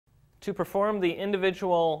To perform the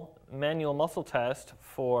individual manual muscle test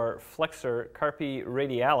for Flexor Carpi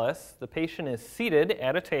Radialis, the patient is seated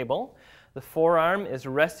at a table. The forearm is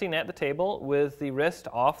resting at the table with the wrist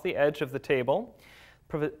off the edge of the table,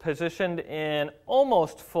 positioned in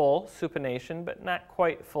almost full supination, but not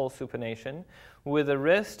quite full supination, with the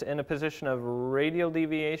wrist in a position of radial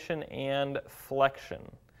deviation and flexion,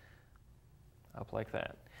 up like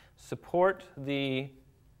that. Support the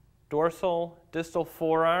dorsal distal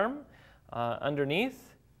forearm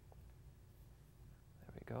underneath.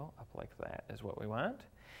 There we go, up like that is what we want.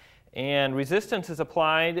 And resistance is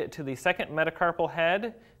applied to the second metacarpal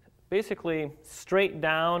head, basically straight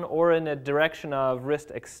down or in the direction of wrist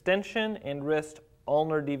extension and wrist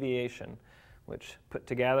ulnar deviation, which put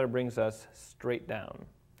together brings us straight down.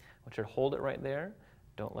 I want you to hold it right there.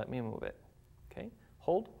 Don't let me move it. Okay?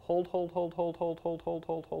 Hold, hold, hold, hold, hold, hold, hold, hold,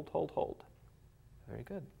 hold, hold, hold, hold. Very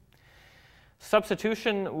good.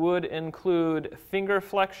 Substitution would include finger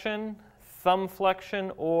flexion, thumb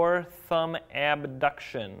flexion, or thumb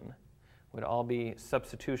abduction. Would all be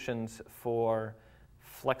substitutions for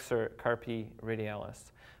Flexor Carpi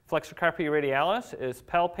Radialis. Flexor Carpi Radialis is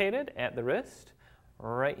palpated at the wrist.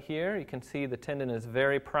 Right here, you can see the tendon is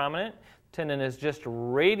very prominent. Tendon is just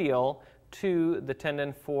radial to the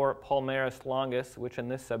tendon for palmaris longus, which in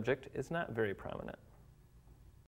this subject is not very prominent.